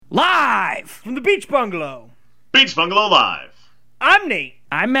live from the Beach Bungalow. Beach Bungalow Live. I'm Nate.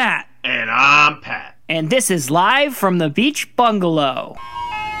 I'm Matt. And I'm Pat. And this is Live from the Beach Bungalow.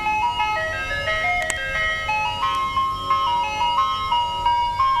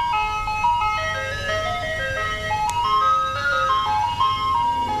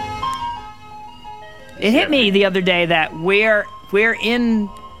 It hit me the other day that we're in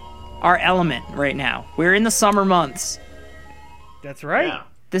our element right now. We're in the summer months. That's right. Yeah.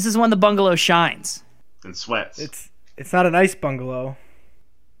 This is when the bungalow shines. And sweats. It's not an ice bungalow.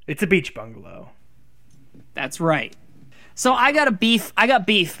 It's a beach bungalow. That's right. So I got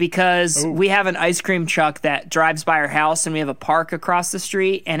beef because we have an ice cream truck that drives by our house, and we have a park across the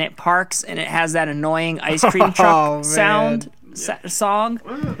street, and it parks and it has that annoying ice cream truck song.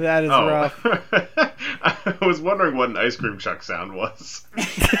 That is rough. I was wondering what an ice cream truck sound was.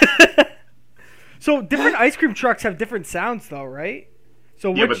 So different ice cream trucks have different sounds, though, right?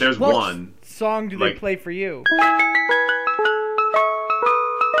 So Yeah, but there's one. Song do they play for you?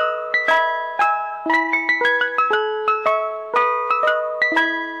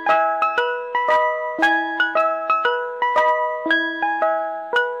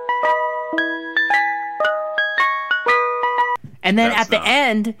 And then at the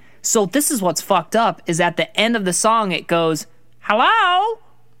end, so this is what's fucked up, is at the end of the song it goes, hello?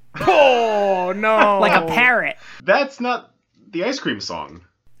 Oh, no. Like a parrot. That's not the ice cream song.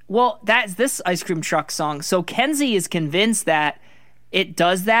 Well, that's this ice cream truck song. So Kenzie is convinced that it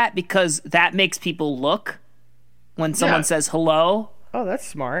does that because that makes people look when someone says hello. Oh, that's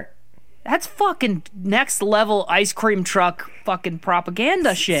smart. That's fucking next level ice cream truck fucking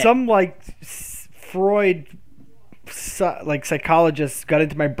propaganda shit. Some, Freud, psychologist got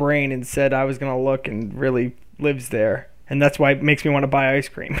into my brain and said I was going to look and really lives there. And that's why it makes me want to buy ice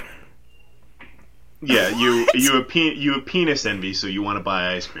cream. Yeah, you have penis envy, so you want to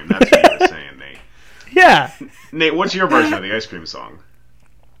buy ice cream. That's what you were saying, Nate. Yeah. Nate, what's your version of the ice cream song?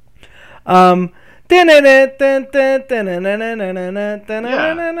 Do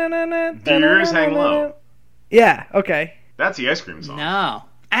your ears hang low? Yeah, okay. That's the ice cream song. No.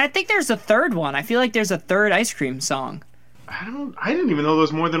 I think there's a third one. I feel like there's a third ice cream song. I didn't even know there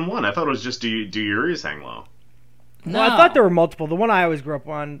was more than one. I thought it was just do your ears hang low. No. Well, I thought there were multiple. The one I always grew up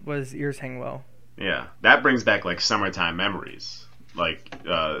on was Ears Hang Low. Yeah, that brings back summertime memories,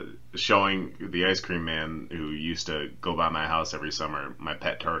 showing the ice cream man who used to go by my house every summer, my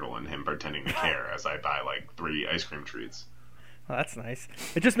pet turtle, and him pretending to care as I buy 3 ice cream treats. Well, that's nice.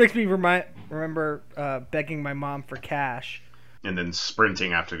 It just makes me remember begging my mom for cash. And then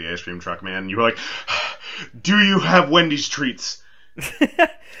sprinting after the ice cream truck man. You were like, do you have Wendy's treats?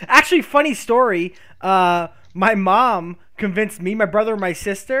 Actually, funny story. My mom convinced me, my brother, and my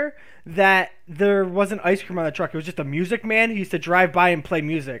sister that there wasn't ice cream on the truck. It was just a music man who used to drive by and play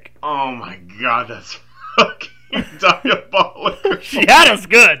music. Oh my god, that's fucking diabolical. She had us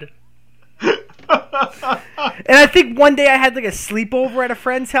good. And I think one day I had a sleepover at a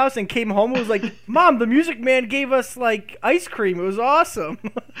friend's house and came home and was like, Mom, the music man gave us ice cream. It was awesome.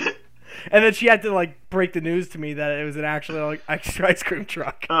 And then she had to break the news to me that it was an actual ice cream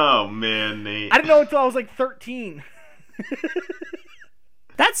truck. Oh man, Nate. I didn't know until I was 13.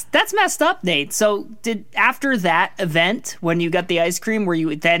 That's messed up, Nate. So after that event, when you got the ice cream, were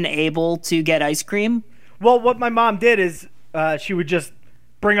you then able to get ice cream? Well, what my mom did is she would just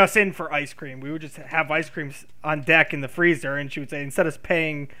bring us in for ice cream. We would just have ice cream on deck in the freezer, and she would say, instead of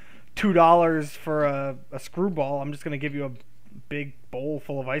paying $2 for a screwball, I'm just going to give you a big bowl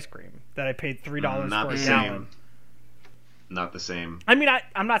full of ice cream that I paid $3 for a gallon. Not the same. I mean,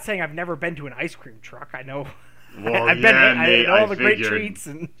 I'm not saying I've never been to an ice cream truck. I know. Well, I've yeah, been. Nate, I know all the figured. great treats.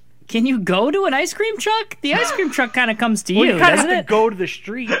 And Can you go to an ice cream truck? The ice cream truck kind of comes to you, you kind of doesn't have it? to go to the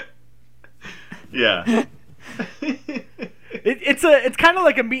street. Yeah. It's kind of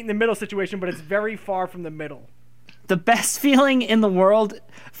like a meet in the middle situation, but it's very far from the middle. The best feeling in the world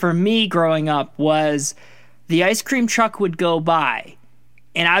for me growing up was the ice cream truck would go by,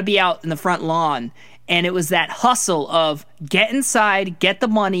 and I'd be out in the front lawn, and it was that hustle of get inside, get the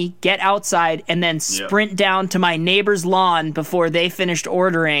money, get outside, and then sprint down to my neighbor's lawn before they finished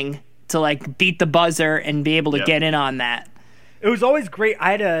ordering to beat the buzzer and be able to get in on that. It was always great.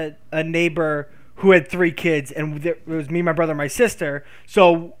 I had a neighbor who had 3 kids, and it was me, my brother, and my sister.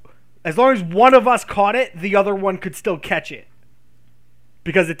 So as long as one of us caught it, the other one could still catch it.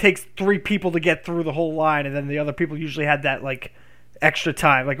 Because it takes 3 people to get through the whole line, and then the other people usually had that extra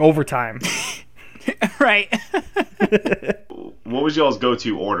time, overtime. Right. What was y'all's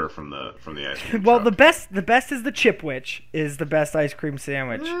go-to order from the ice cream Well, truck? the best is the Chipwich is the best ice cream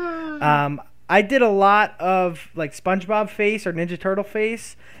sandwich. I did a lot of like SpongeBob face or Ninja Turtle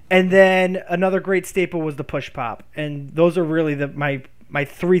face, and then another great staple was the Push Pop, and those are really my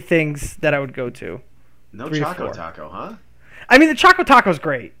three things that I would go to. No Choco Taco, huh? I mean, the Choco Taco's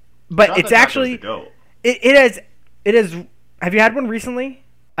great, but Choco it's Taco's actually the goat. it is. Have you had one recently?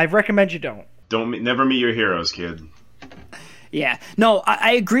 I recommend you don't. Never meet your heroes, kid. Yeah. No,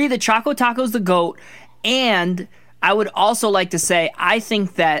 I agree that Choco Taco's the GOAT. And I would also like to say, I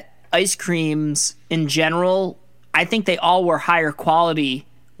think that ice creams in general, I think they all were higher quality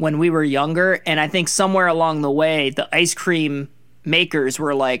when we were younger. And I think somewhere along the way, the ice cream makers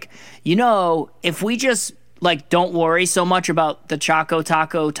were like, if we just like don't worry so much about the Choco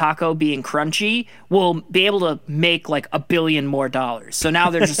Taco being crunchy, we'll be able to make like $1 billion more. So now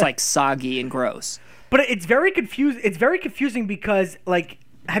they're just like soggy and gross. But it's very confusing. It's very confusing because like,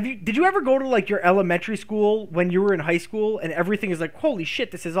 did you ever go to like your elementary school when you were in high school and everything is like, holy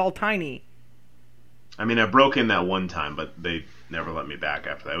shit, this is all tiny? I mean, I broke in that one time, but they never let me back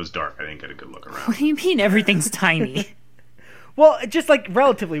after that. It was dark. I didn't get a good look around. What do you mean everything's tiny? Well, just like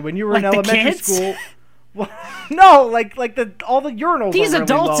relatively when you were in Like the elementary kids? school. Well, no, like all the urinals. These are really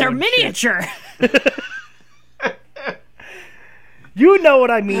adults low are and miniature. You know what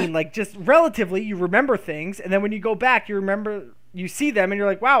I mean? Like just relatively, you remember things, and then when you go back, you see them, and you're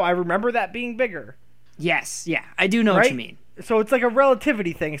like, wow, I remember that being bigger. Yes, yeah, I do know what you mean. So it's like a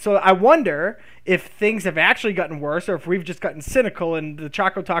relativity thing. So I wonder if things have actually gotten worse, or if we've just gotten cynical, and the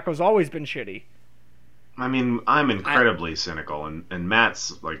Choco Taco's always been shitty. I mean, I'm incredibly cynical, and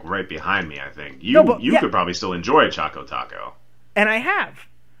Matt's like right behind me. I think you could probably still enjoy Choco Taco. And I have,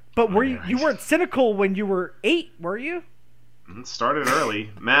 but you weren't cynical when you were 8, were you? It started early.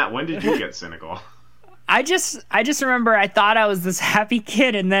 Matt, when did you get cynical? I just remember I thought I was this happy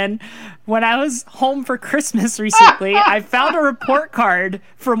kid, and then when I was home for Christmas recently, I found a report card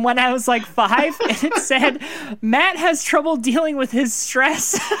from when I was like 5, and it said, Matt has trouble dealing with his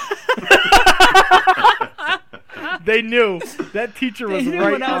stress. They knew. That teacher was right on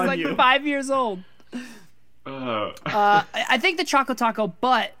you. When I was like 5 years old. I think the Choco Taco,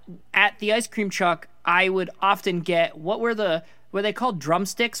 but at the ice cream truck, I would often get, were they called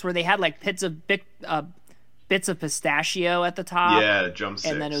drumsticks, where they had like bits of pistachio at the top. Yeah,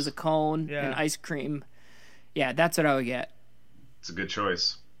 drumsticks. And then it was a cone and ice cream. Yeah, that's what I would get. It's a good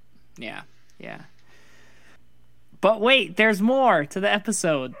choice. Yeah. But wait, there's more to the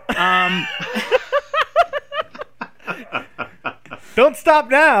episode. Don't stop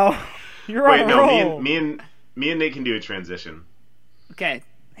now. You're on a roll. Me and Nate can do a transition. Okay,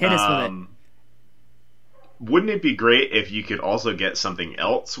 hit us with it. Wouldn't it be great if you could also get something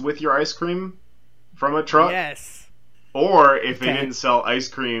else with your ice cream from a truck? Yes. Or if they didn't sell ice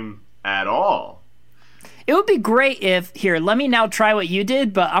cream at all. It would be great if, here, let me now try what you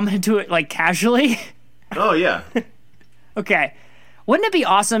did, but I'm going to do it like casually. Oh, yeah. Okay. Wouldn't it be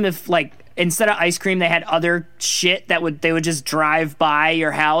awesome if, like, instead of ice cream, they had other shit that they would just drive by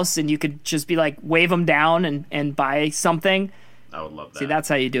your house and you could just be like, wave them down and buy something? I would love that. See, that's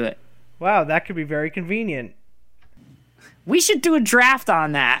how you do it. Wow, that could be very convenient. We should do a draft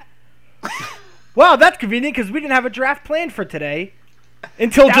on that. Wow, that's convenient because we didn't have a draft planned for today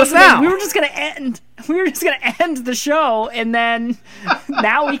until just now. We were just gonna end the show, and then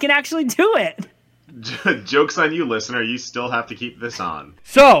now we can actually do it. Joke's on you, listener. You still have to keep this on.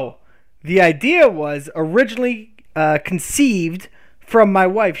 So, the idea was originally conceived from my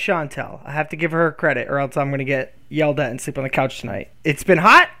wife, Chantel. I have to give her credit, or else I'm going to get yelled at and sleep on the couch tonight. It's been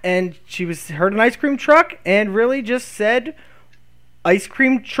hot, and she heard an ice cream truck and really just said ice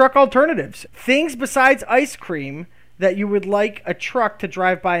cream truck alternatives. Things besides ice cream that you would like a truck to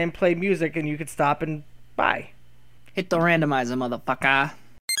drive by and play music and you could stop and buy. Hit the randomizer, motherfucker.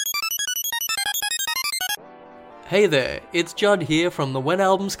 Hey there, it's Judd here from the When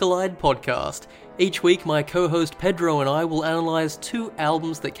Albums Collide podcast. Each week, my co-host Pedro and I will analyze 2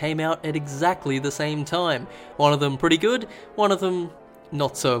 albums that came out at exactly the same time. One of them pretty good, one of them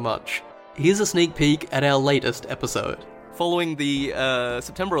not so much. Here's a sneak peek at our latest episode. Following the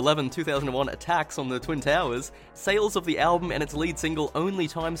September 11, 2001 attacks on the Twin Towers, sales of the album and its lead single Only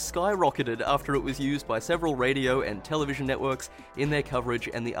Time skyrocketed after it was used by several radio and television networks in their coverage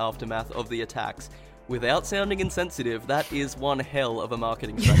and the aftermath of the attacks. Without sounding insensitive, that is one hell of a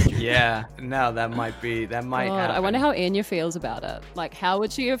marketing strategy. Yeah, no, that might happen. I wonder how Anya feels about it. Like, how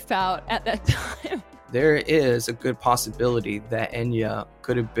would she have felt at that time? There is a good possibility that Enya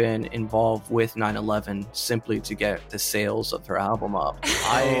could have been involved with 9/11 simply to get the sales of her album up.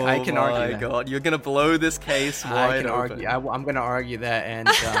 I can argue that. Oh my god, you're going to blow this case wide open. I'm going to argue that, and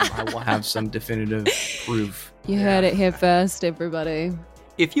I will have some definitive proof. You heard it here first, everybody.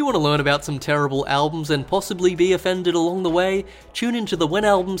 If you want to learn about some terrible albums and possibly be offended along the way, tune into the When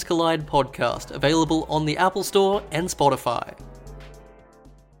Albums Collide podcast, available on the Apple Store and Spotify.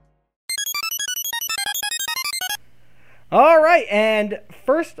 All right, and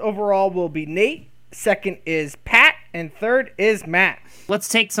first overall will be Nate, second is Pat, and third is Matt. Let's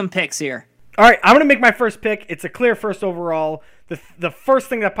take some picks here. All right, I'm going to make my first pick. It's a clear first overall. The first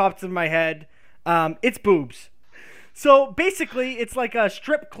thing that pops in my head, it's boobs. So basically, it's like a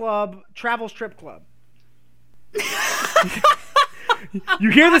strip club, travel strip club.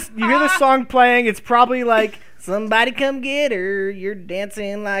 You hear this song playing, it's probably like, somebody come get her, you're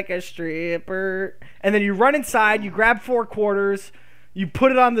dancing like a stripper. And then you run inside, you grab 4 quarters, you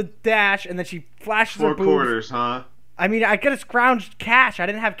put it on the dash, and then she flashes her 4 boobs. quarters, huh? I mean, I could have scrounged cash. I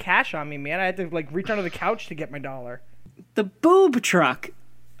didn't have cash on me, man. I had to like reach under the couch to get my dollar. The boob truck.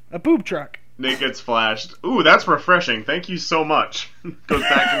 A boob truck. Nick gets flashed. Ooh, that's refreshing. Thank you so much. Goes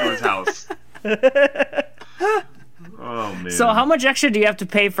back into his house. Oh, man. So how much extra do you have to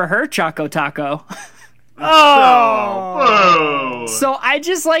pay for her Choco Taco? Oh! So I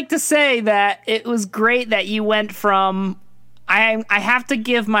just like to say that it was great that you went from I have to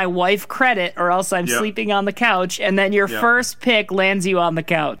give my wife credit or else I'm sleeping on the couch, and then your first pick lands you on the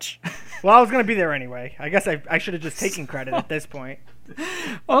couch. Well, I was going to be there anyway. I guess I should have just taken credit at this point.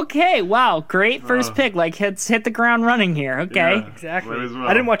 Okay, wow, great first pick. Like, hit the ground running here. Okay. Yeah. Exactly. Might as well.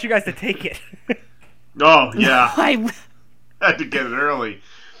 I didn't want you guys to take it. Oh, yeah. I Had to get it early.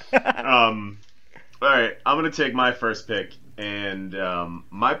 All right, I'm going to take my first pick, and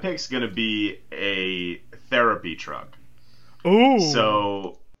my pick's going to be a therapy truck. Ooh.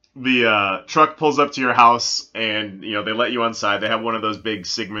 So the truck pulls up to your house, and they let you inside. They have one of those big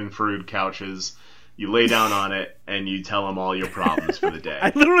Sigmund Freud couches. You lay down on it, and you tell them all your problems for the day.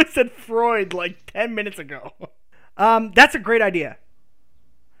 I literally said Freud like 10 minutes ago. That's a great idea.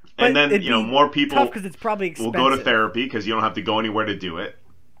 And But then it'd be more people tough 'cause it's probably will expensive. go to therapy because you don't have to go anywhere to do it.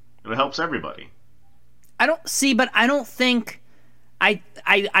 And it helps everybody. don't think I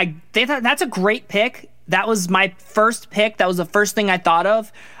think that's a great pick. That was my first pick. That was the first thing I thought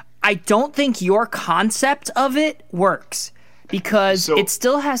of. I don't think your concept of it works because it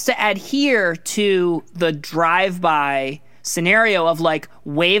still has to adhere to the drive-by scenario of like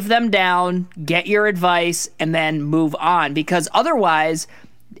wave them down, get your advice, and then move on. Because otherwise,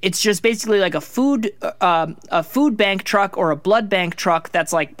 it's just basically like a food bank truck or a blood bank truck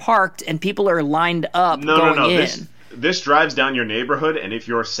that's like parked and people are lined up going in. This drives down your neighborhood, and if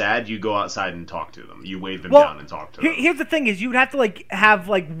you're sad, you go outside and talk to them. You wave them down and talk to them. Here's the thing: is you'd have to like have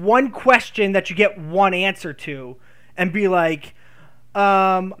like one question that you get one answer to, and be like,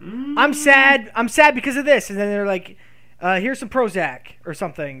 "I'm sad. I'm sad because of this," and then they're like, "Here's some Prozac or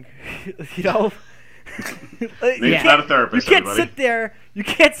something," Nate's not a therapist. You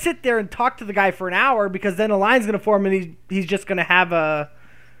can't sit there and talk to the guy for an hour because then a line's gonna form and he's just gonna have a.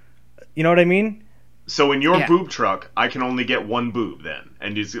 You know what I mean? So in your boob truck, I can only get one boob then,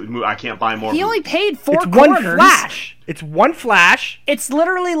 and I can't buy more. He only paid 4 It's quarters. one flash. It's one flash. It's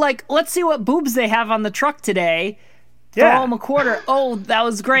literally like, let's see what boobs they have on the truck today. Throw them a quarter. Oh, that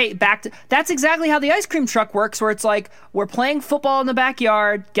was great. That's exactly how the ice cream truck works, where it's like, we're playing football in the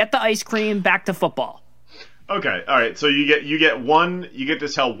backyard, get the ice cream, back to football. Okay, all right. So you get to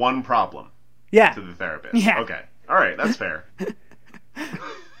tell one problem. Yeah. To the therapist. Yeah. Okay. All right, that's fair.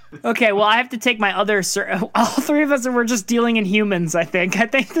 Okay, well, I have to take my other... all three of us we're just dealing in humans, I think. I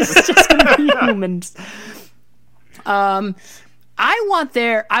think this is just going to be humans. I want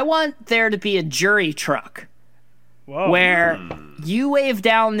there to be a jury truck. Whoa. Where you wave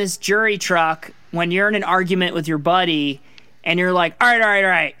down this jury truck when you're in an argument with your buddy, and you're like, all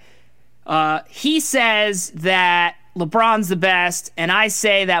right. He says that LeBron's the best, and I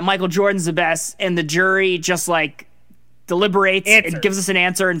say that Michael Jordan's the best, and the jury just like deliberates and gives us an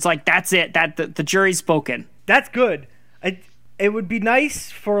answer, and it's like, that's it. That the jury's spoken. That's good. It would be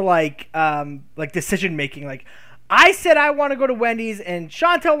nice for like decision making. Like, I said I want to go to Wendy's, and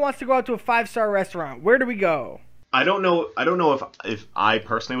Chantel wants to go out to a 5-star restaurant. Where do we go? I don't know if I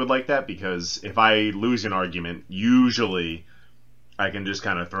personally would like that, because if I lose an argument, usually I can just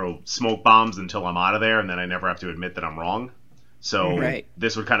kind of throw smoke bombs until I'm out of there, and then I never have to admit that I'm wrong. So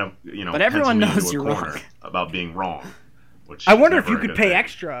this would kind of but everyone pencil me knows into a you're corner wrong about being wrong. Which I wonder is if you never a could good pay thing.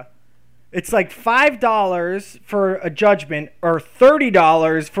 extra. It's like $5 for a judgment or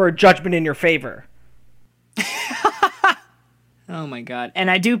 $30 for a judgment in your favor. Oh my god!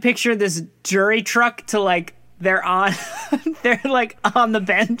 And I do picture this jury truck to like they're like on the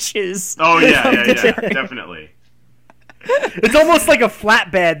benches. Oh yeah, definitely. It's almost like a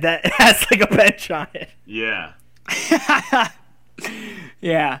flatbed that has like a bench on it. Yeah.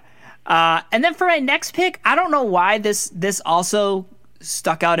 Yeah. And then for my next pick, I don't know why this also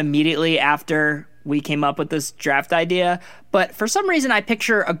stuck out immediately after we came up with this draft idea, but for some reason I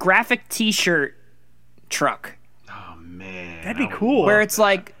picture a graphic t-shirt truck. Oh man, That'd be cool. Where it's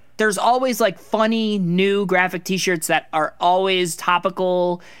like there's always like funny new graphic t-shirts that are always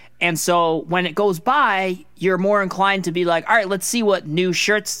topical, and so when it goes by, you're more inclined to be like, all right, let's see what new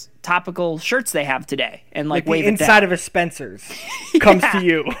topical shirts they have today, and like the wave it inside down. of a Spencer's comes to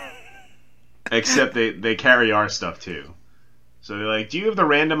you. Except they carry our stuff too. So they're like, do you have the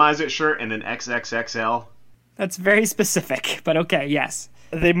Randomize It shirt and an XXXL? That's very specific, but okay, yes.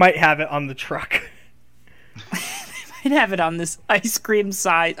 They might have it on the truck. I'd have it on this ice cream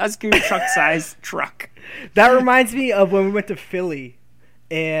truck size truck. That reminds me of when we went to Philly,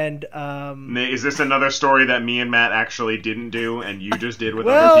 and Nate, is this another story that me and Matt actually didn't do and you just did with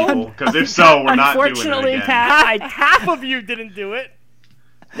Well, other people? Because if so, we're not doing it Unfortunately, again. Pat, half of you didn't do it.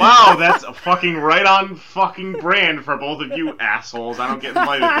 Wow, that's fucking right on fucking brand for both of you assholes. I don't get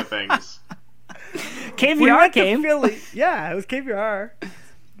invited to things. KVR We went came. to Philly. Yeah, it was KVR.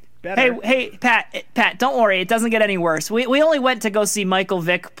 Better. Hey, Pat, don't worry. It doesn't get any worse. We only went to go see Michael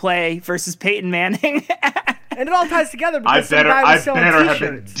Vick play versus Peyton Manning. And it all ties together I because some guy better was selling have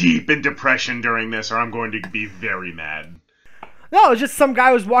been t-shirts. deep in depression during this, or I'm going to be very mad. No, it was just some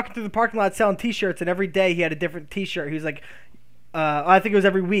guy was walking through the parking lot selling t-shirts, and every day he had a different t-shirt. He was like, I think it was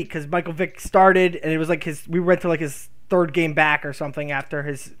every week because Michael Vick started, and it was like we went to like his third game back or something after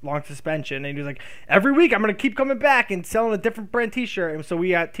his long suspension, and he was like, every week I'm gonna keep coming back and selling a different brand t-shirt. And so we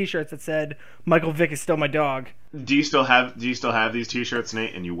got t-shirts that said Michael Vick is still my dog. Do you still have these t-shirts,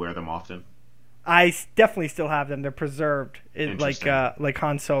 Nate, and you wear them often? I definitely still have them. They're preserved, like Interesting.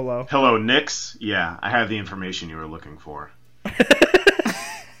 Han Solo. Hello, Nix. Yeah, I have the information you were looking for.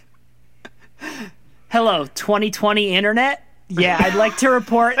 Hello, 2020 internet. Yeah, I'd like to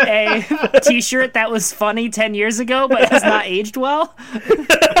report a t-shirt that was funny 10 years ago but has not aged well.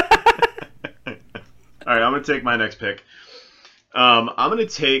 All right, I'm going to take my next pick. I'm going to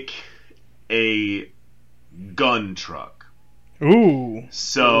take a gun truck. Ooh.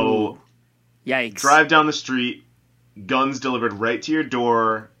 So, Yikes. drive down the street, guns delivered right to your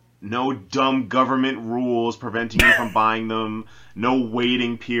door, no dumb government rules preventing you from buying them, no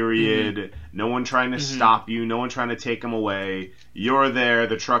waiting period, no one trying to stop you, no one trying to take them away. You're there,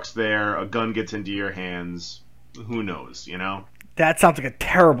 the truck's there, a gun gets into your hands. Who knows, you know? That sounds like a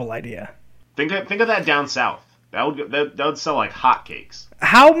terrible idea. Think of that down south. That would sell like hotcakes.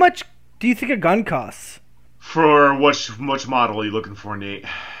 How much do you think a gun costs? For which model are you looking for, Nate?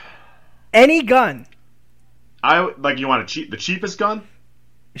 Any gun. You want the cheapest gun?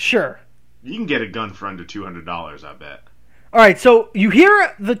 Sure. You can get a gun for under $200, I bet. All right, so you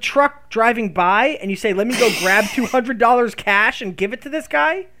hear the truck driving by, and you say, let me go grab $200 cash and give it to this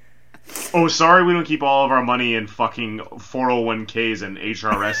guy? Oh, sorry we don't keep all of our money in fucking 401ks and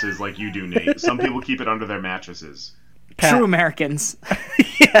HRSs like you do, Nate. Some people keep it under their mattresses. Pat. True Americans.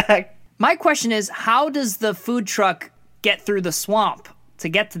 Yeah. My question is, how does the food truck get through the swamp to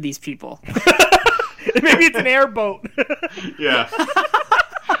get to these people? Maybe it's an airboat. Yeah.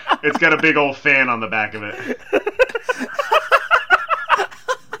 It's got a big old fan on the back of it.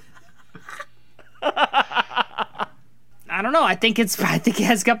 I don't know. I think it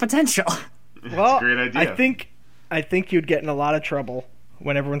has got potential. Well, a great idea. I think you'd get in a lot of trouble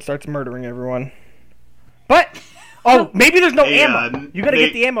when everyone starts murdering everyone. But maybe there's no ammo. You gotta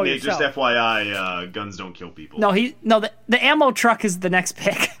get the ammo Nate, yourself. Just FYI, guns don't kill people. The ammo truck is the next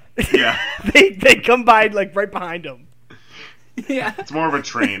pick. Yeah. they come by like right behind him. Yeah. It's more of a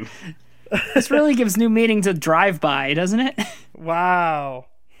train. This really gives new meaning to drive-by, doesn't it? Wow.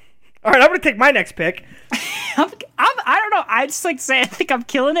 All right, I'm gonna take my next pick. I don't know. I just like to say I think I'm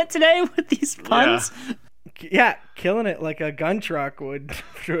killing it today with these puns. Yeah, killing it like a gun truck would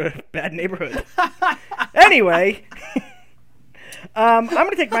through a bad neighborhood. Anyway, I'm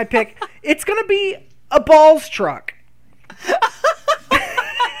gonna take my pick. It's gonna be a balls truck.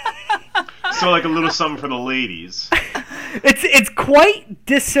 So like a little something for the ladies. It's quite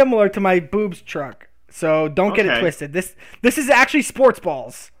dissimilar to my boobs truck, so don't get it Okay. twisted. This is actually sports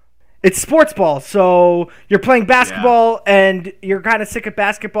balls. It's sports balls, so you're playing basketball and you're kind of sick of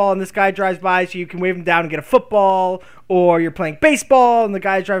basketball, and this guy drives by, so you can wave him down and get a football. Or you're playing baseball and the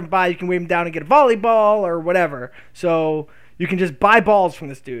guy's driving by, you can wave him down and get a volleyball or whatever. So you can just buy balls from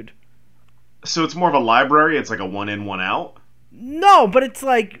this dude. So it's more of a library. It's like a one in, one out. No, but it's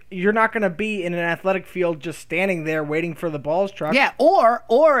like you're not going to be in an athletic field just standing there waiting for the balls truck. Yeah, or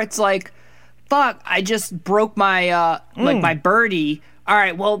it's like, fuck, I just broke my my birdie all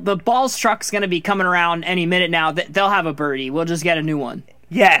right, well, the balls truck's going to be coming around any minute now. They'll have a birdie. We'll just get a new one.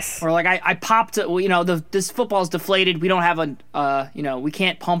 Yes. Or like I popped, this football's deflated. We don't have we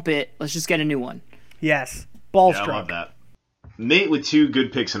can't pump it. Let's just get a new one. Yes. Balls I truck. love that. Nate with 2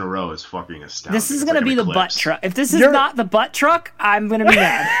 good picks in a row is fucking astounding. This is It's going to like be an the butt eclipse. truck. If this is not the butt truck, I'm going to be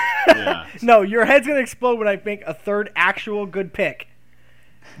mad. Yeah. No, your head's going to explode when I make a third actual good pick.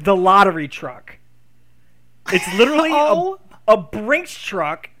 The lottery truck. It's literally a Brinks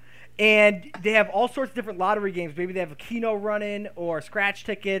truck, and they have all sorts of different lottery games. Maybe they have a Keno run-in or scratch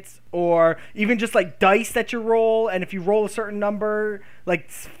tickets or even just like dice that you roll, and if you roll a certain number, like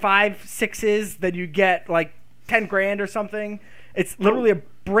 5 6s, then you get like 10 grand or something. It's literally a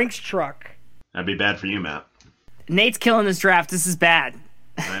Brinks truck. That'd be bad for you, Matt. Nate's killing this draft. This is bad.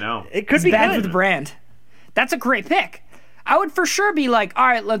 I know. It could It's be bad good. for the brand. That's a great pick. I would for sure be like, all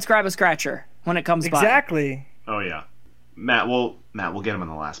right, let's grab a scratcher when it comes by. Exactly. Oh yeah, Matt. We'll get him on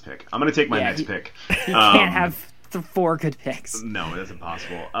the last pick. I'm gonna take my next pick. You can't have 4 good picks. No, that's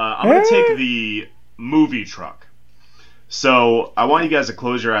impossible. I'm gonna take the movie truck. So I want you guys to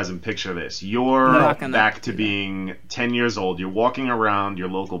close your eyes and picture this. You're not gonna back to being 10 years old. You're walking around your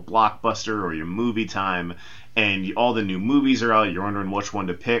local Blockbuster or your movie time, and all the new movies are out. You're wondering which one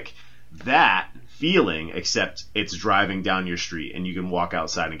to pick. That feeling, except it's driving down your street, and you can walk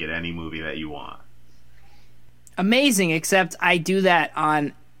outside and get any movie that you want. Amazing, except I do that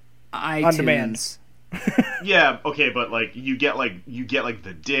on iTunes. On demand. Yeah, okay, but like you get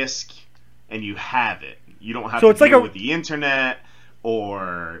the disc, and you have it. You don't have So to it's like deal a- with the internet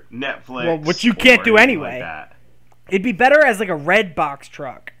or Netflix. Well, which you can't or do anything anyway. Like that. It'd be better as like a red box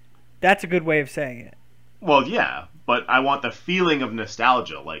truck. That's a good way of saying it. Well, yeah, but I want the feeling of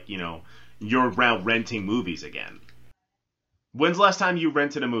nostalgia, like, you're around renting movies again. When's the last time you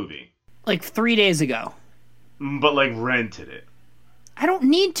rented a movie? Like 3 days ago. But, like, rented it. I don't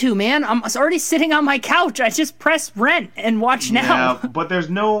need to, man. I'm already sitting on my couch. I just press rent and watch now. Yeah, but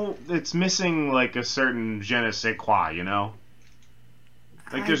it's missing, like, a certain je ne sais quoi,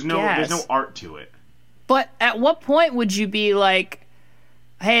 Like, there's no guess. art to it. But at what point would you be like,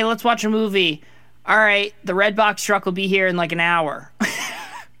 hey, let's watch a movie. All right, the red box truck will be here in like an hour.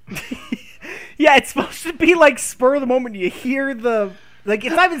 Yeah, it's supposed to be like spur of the moment. You hear the like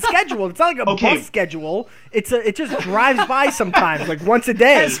it's not even scheduled. It's not like a Okay. bus schedule. It just drives by sometimes, like once a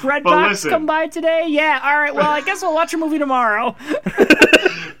day. Has red But box listen. come by today? Yeah, all right, well, I guess we'll watch a movie tomorrow.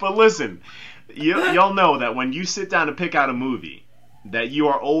 But listen, y'all know that when you sit down to pick out a movie, that you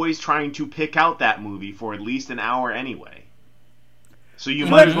are always trying to pick out that movie for at least an hour anyway. So you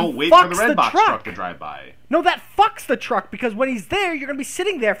might as well wait for the fucks red the box truck. truck to drive by. No, that fucks the truck because when he's there, you're gonna be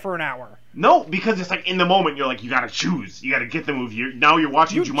sitting there for an hour. No, because it's like in the moment you're like, you gotta choose. You gotta get the movie. Now you're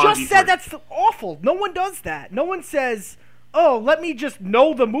watching You Jumanji just said 3. that's awful. No one does that. No one says, "Oh, let me just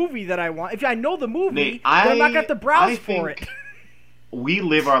know the movie that I want." If I know the movie, Nate, then I'm not gonna have to browse I for it. think we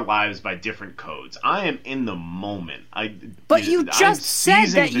live our lives by different codes. I am in the moment. But you I'm just said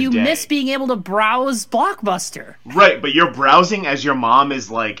seizing that the you day. miss being able to browse Blockbuster. Right, but you're browsing as your mom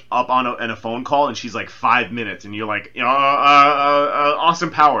is like up on a phone call and she's like 5 minutes and you're like, Austin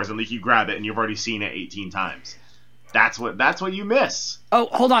Powers, and like you grab it and you've already seen it 18 times. That's what you miss. Oh,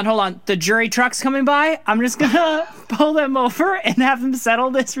 hold on. The jury truck's coming by. I'm just gonna pull them over and have them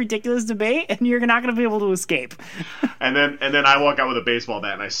settle this ridiculous debate, and you're not gonna be able to escape. And then I walk out with a baseball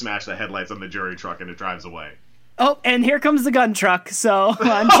bat and I smash the headlights on the jury truck and it drives away. Oh, and here comes the gun truck. So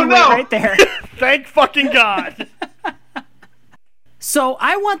why don't Oh, you no. wait right there? Thank fucking God. So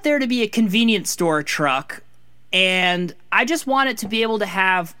I want there to be a convenience store truck, and I just want it to be able to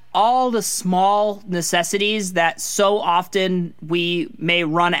have all the small necessities that so often we may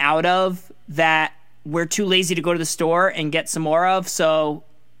run out of that we're too lazy to go to the store and get some more of. So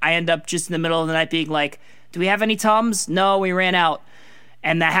I end up just in the middle of the night being like, do we have any Tums? No, we ran out.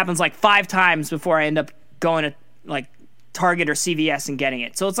 And that happens like 5 times before I end up going to like Target or CVS and getting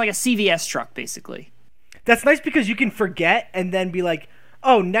it. So it's like a CVS truck basically. That's nice because you can forget and then be like,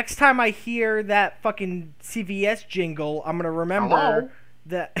 "Oh, next time I hear that fucking CVS jingle, I'm gonna remember Hello?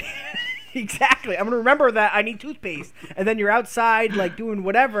 that." Exactly. I'm gonna remember that I need toothpaste. And then you're outside like doing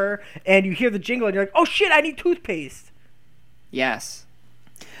whatever, and you hear the jingle, and you're like, "Oh shit, I need toothpaste." Yes.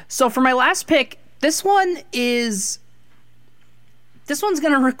 So for my last pick, this one's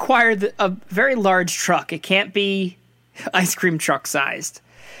going to require a very large truck. It can't be ice cream truck sized.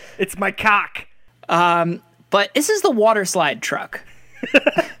 It's my cock. But this is the water slide truck.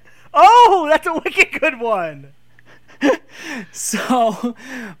 Oh, that's a wicked good one. So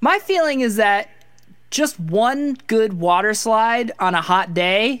my feeling is that just one good water slide on a hot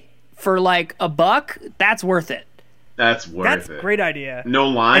day for like $1, that's worth it. That's worth That's it. a great idea. No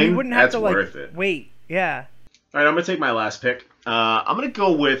And line. you wouldn't have That's to like worth it. wait. Yeah. All right, I'm gonna take my last pick. I'm gonna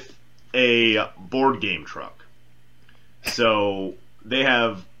go with a board game truck. So they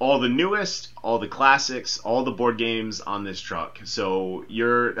have all the newest, all the classics, all the board games on this truck. So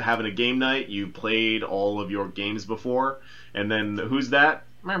you're having a game night. You played all of your games before, and then who's that?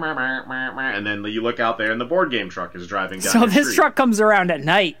 And then you look out there, and the board game truck is driving down. So your this street. truck comes around at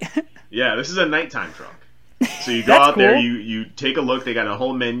night. Yeah, this is a nighttime truck. So you go That's out there, cool. you take a look. They got a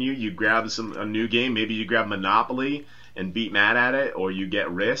whole menu. You grab a new game. Maybe you grab Monopoly and beat Matt at it, or you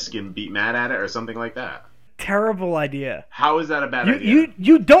get Risk and beat Matt at it, or something like that. Terrible idea. How is that a bad idea?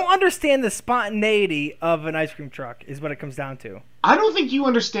 You don't understand the spontaneity of an ice cream truck is what it comes down to. I don't think you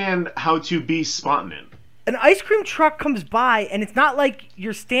understand how to be spontaneous. An ice cream truck comes by, and it's not like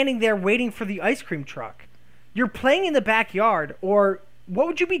you're standing there waiting for the ice cream truck. You're playing in the backyard, or what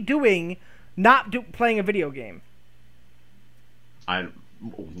would you be doing not playing a video game?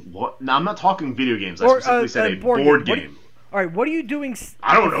 What? No, I'm not talking video games. I Or specifically said a board What- game. All right, what are you doing?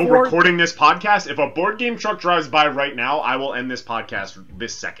 I don't know. before- Recording this podcast. If a board game truck drives by right now, I will end this podcast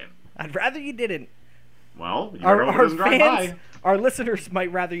this second. I'd rather you didn't. Well, you better hope it Our doesn't drive fans, by. our listeners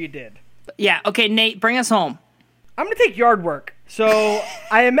might rather you did. Yeah, okay, Nate, bring us home. I'm gonna take yard work. So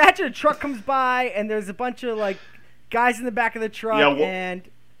I imagine a truck comes by and there's a bunch of like guys in the back of the truck Yeah,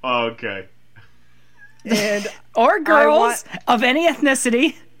 okay. and Or girls want- of any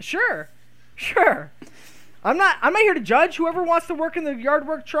ethnicity. sure. I'm not here to judge. Whoever wants to work in the yard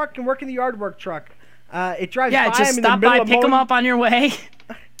work truck can work in the yard work truck. It drives Yeah, by. just I'm in the stop middle by, of pick them mowing- up on your way.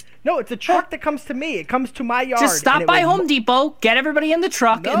 No, it's a truck that comes to me. It comes to my yard. Just stop and it by will Home Depot, get everybody in the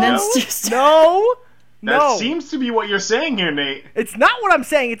truck, and then just... No. That seems to be what you're saying here, Nate. It's not what I'm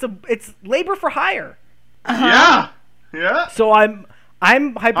saying. It's labor for hire. Yeah. So I'm How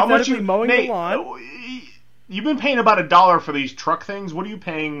much hypothetically you mowing Nate, the lawn. You've been paying about $1 for these truck things. What are you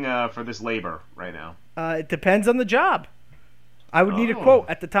paying for this labor right now? It depends on the job. I would need a Oh. quote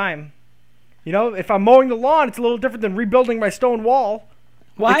at the time. You know, if I'm mowing the lawn, it's a little different than rebuilding my stone wall.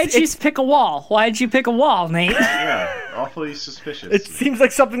 Why'd you pick a wall? Why'd you pick a wall, Nate? Yeah, awfully suspicious. It seems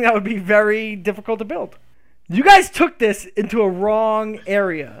like something that would be very difficult to build. You guys took this into a wrong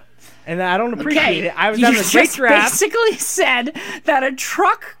area, and I don't appreciate it. I was you having a great just draft. basically said that a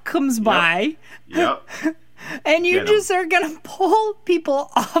truck comes by, Yep. and you Get 'em. just are gonna pull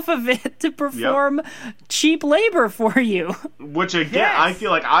people off of it to perform cheap labor for you. Which again, Yes. I feel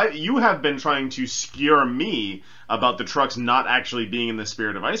like you have been trying to skewer me about the trucks not actually being in the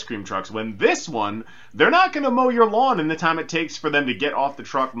spirit of ice cream trucks. When this one, they're not going to mow your lawn in the time it takes for them to get off the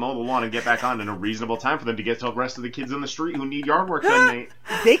truck, mow the lawn, and get back on in a reasonable time for them to get to the rest of the kids in the street who need yard work done, Nate.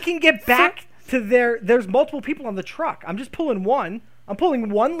 They can get back to there's multiple people on the truck. I'm just pulling one. I'm pulling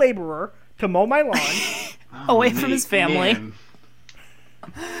one laborer to mow my lawn. Away from his family. Man.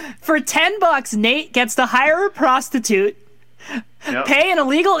 For $10, Nate gets to hire a prostitute, Yep. pay an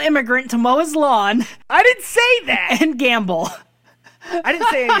illegal immigrant to mow his lawn, I didn't say that. and gamble. I didn't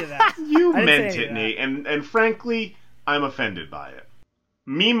say any of that. You I didn't say meant any of it, that. Nate, and frankly, I'm offended by it.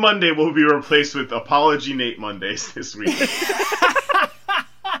 Meme Monday will be replaced with Apology Nate Mondays this week.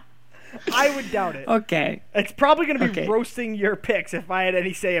 I would doubt it. Okay. It's probably going to be Okay. roasting your picks if I had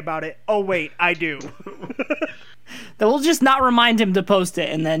any say about it. Oh, wait, I do. Then we'll just not remind him to post it,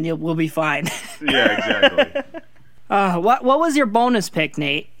 and then we'll be fine. Yeah, exactly. What was your bonus pick,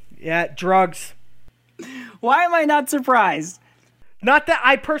 Nate? Yeah, drugs. Why am I not surprised? Not that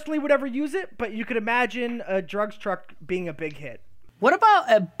I personally would ever use it, but you could imagine a drugs truck being a big hit. What about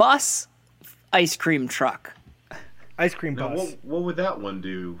a bus ice cream truck? Ice cream Now, bus. what would that one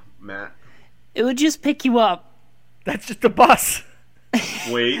do, Matt? It would just pick you up. That's just a bus.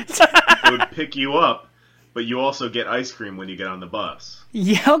 Wait, it would pick you up, but you also get ice cream when you get on the bus.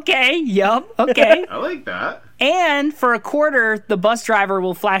 Yeah, okay, yup, okay. I like that. And for $0.25, the bus driver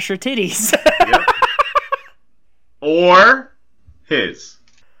will flash your titties. Yep. Or his.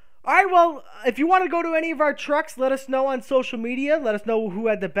 All right, well, if you want to go to any of our trucks, let us know on social media. Let us know who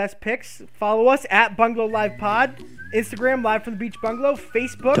had the best picks. Follow us at Bungalow Live Pod. Instagram, Live from the Beach Bungalow.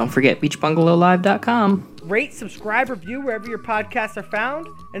 Facebook. Don't forget beachbungalowlive.com. Rate, subscribe, review wherever your podcasts are found.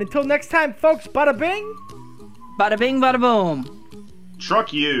 And until next time, folks, bada bing. Bada bing, bada boom.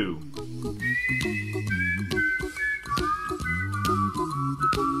 Truck you.